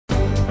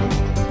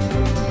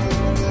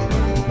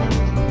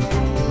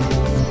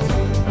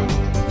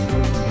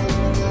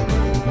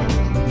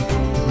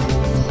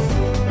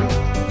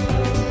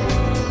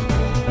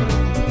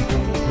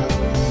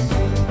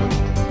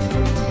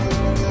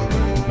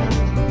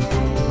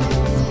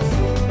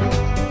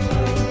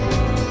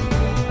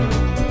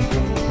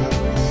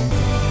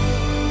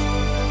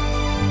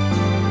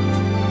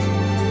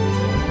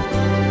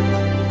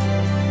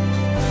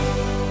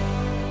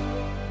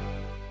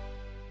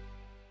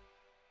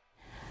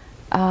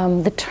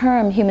the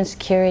term human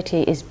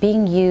security is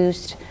being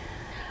used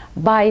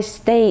by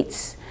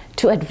states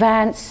to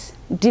advance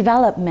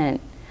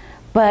development,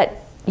 but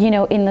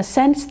in the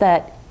sense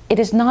that it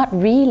is not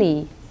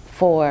really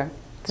for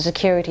the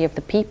security of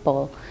the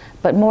people,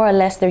 but more or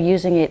less they're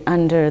using it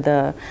under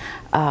the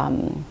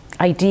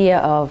idea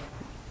of,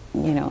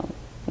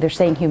 they're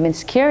saying human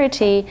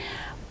security,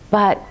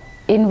 but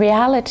in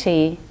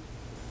reality,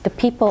 the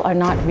people are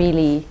not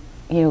really,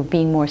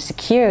 being more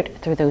secured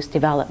through those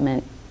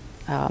development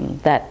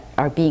that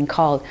are being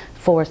called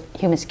for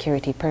human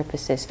security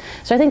purposes.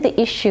 So I think the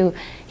issue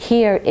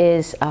here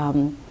is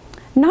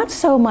not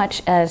so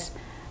much as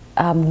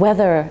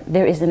whether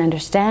there is an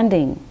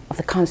understanding of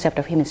the concept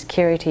of human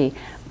security,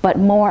 but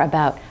more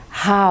about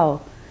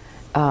how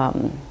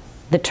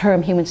the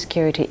term human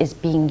security is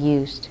being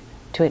used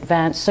to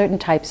advance certain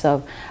types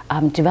of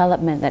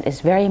development that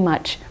is very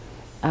much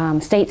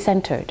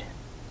state-centered.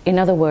 In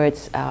other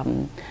words,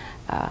 many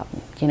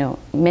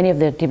of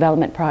the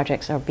development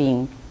projects are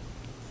being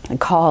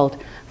called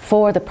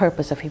for the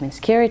purpose of human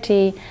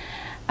security,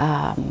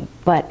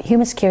 but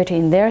human security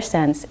in their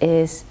sense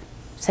is,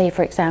 say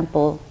for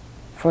example,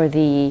 for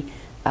the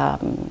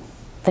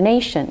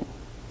nation,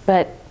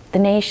 but the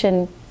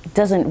nation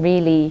doesn't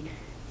really,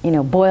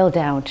 boil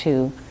down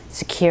to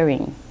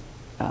securing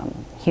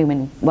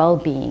human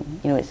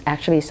well-being. It's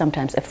actually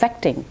sometimes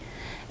affecting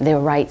their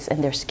rights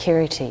and their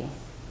security.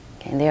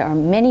 Okay? And there are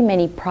many,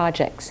 many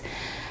projects,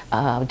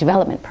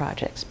 development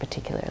projects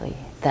particularly,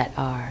 that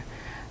are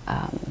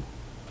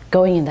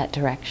going in that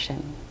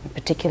direction,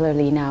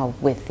 particularly now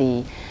with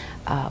the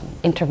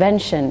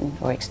intervention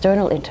or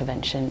external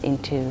intervention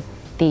into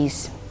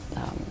these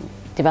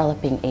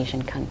developing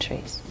Asian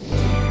countries.